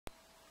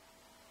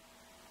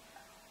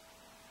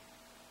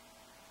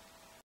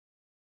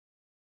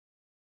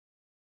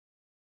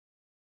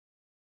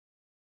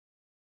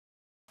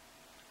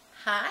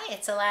Hi,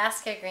 it's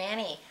Alaska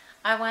Granny.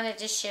 I wanted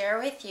to share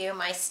with you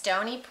my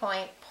Stoney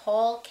Point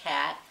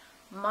Polecat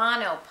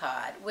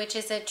Monopod, which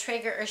is a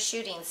trigger or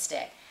shooting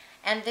stick.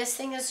 And this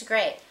thing is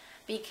great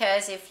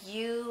because if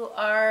you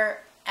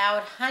are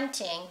out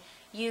hunting,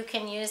 you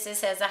can use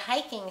this as a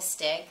hiking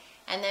stick,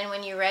 and then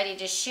when you're ready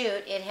to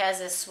shoot, it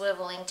has a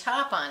swiveling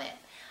top on it.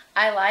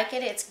 I like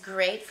it. It's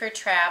great for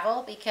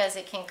travel because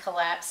it can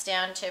collapse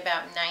down to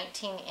about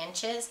 19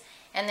 inches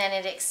and then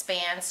it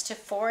expands to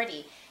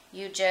 40.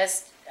 You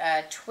just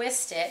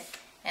twist it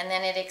and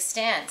then it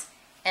extends.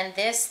 And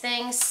this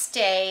thing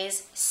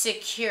stays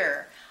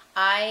secure.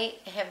 I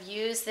have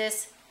used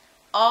this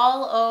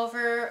all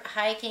over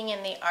hiking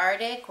in the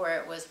Arctic where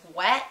it was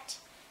wet,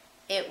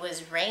 it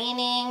was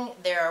raining,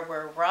 there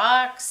were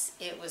rocks,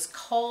 it was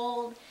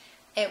cold,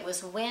 it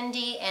was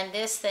windy, and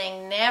this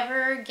thing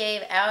never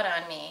gave out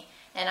on me.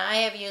 And I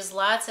have used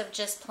lots of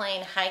just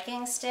plain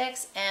hiking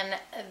sticks and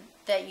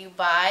that you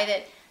buy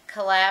that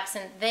collapse,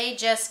 and they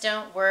just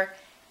don't work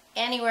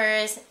anywhere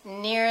as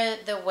near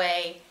the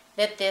way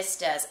that this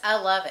does. I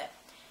love it.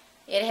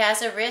 It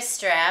has a wrist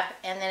strap,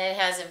 and then it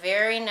has a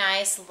very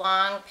nice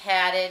long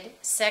padded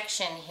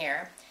section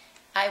here.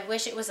 I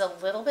wish it was a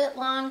little bit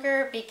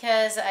longer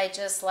because I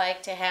just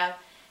like to have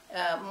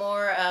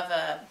more of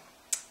a,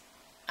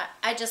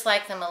 I just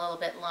like them a little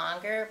bit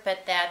longer,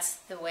 but that's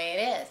the way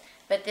it is.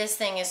 But this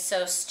thing is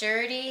so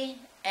sturdy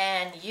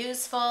and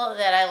useful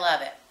that I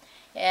love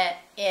it.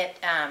 It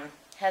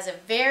has a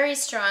very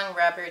strong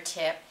rubber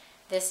tip.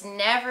 This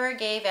never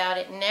gave out,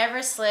 it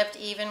never slipped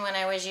even when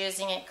I was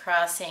using it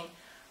crossing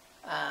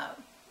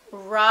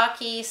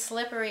rocky,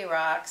 slippery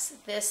rocks.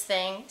 This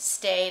thing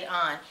stayed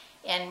on.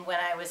 And when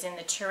I was in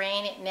the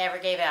terrain, it never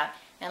gave out.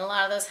 And a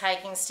lot of those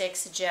hiking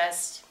sticks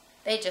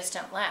they just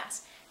don't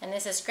last. And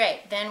this is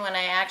great. Then when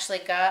I actually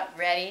got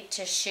ready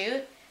to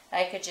shoot,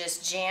 I could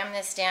just jam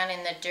this down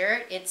in the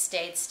dirt. It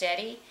stayed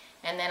steady.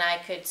 And then I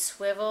could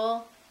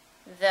swivel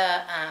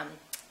the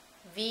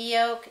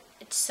V-yoke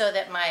so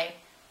that my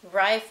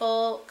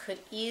rifle could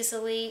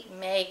easily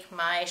make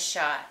my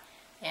shot.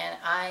 And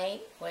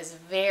I was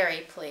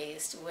very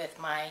pleased with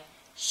my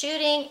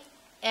shooting,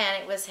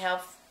 and it was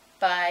helped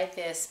by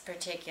this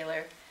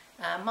particular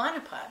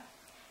monopod.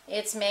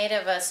 It's made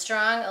of a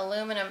strong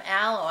aluminum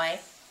alloy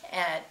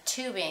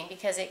tubing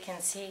because it can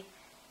see,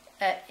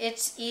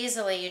 it's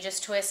easily, you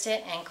just twist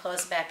it and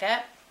close back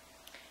up.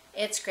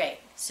 It's great.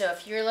 So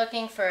if you're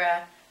looking for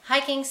a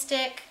hiking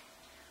stick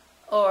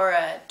or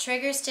a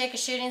trigger stick, a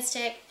shooting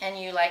stick, and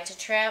you like to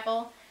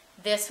travel,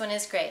 this one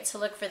is great. So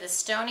look for the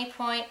Stoney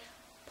Point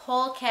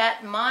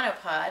Polecat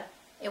Monopod.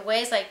 It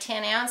weighs like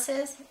 10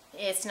 ounces.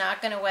 It's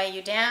not going to weigh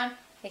you down.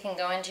 It can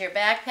go into your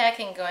backpack, it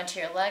can go into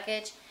your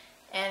luggage,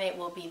 and it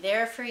will be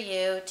there for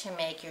you to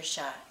make your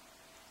shot.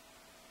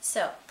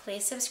 So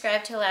please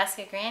subscribe to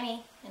Alaska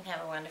Granny and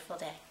have a wonderful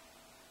day.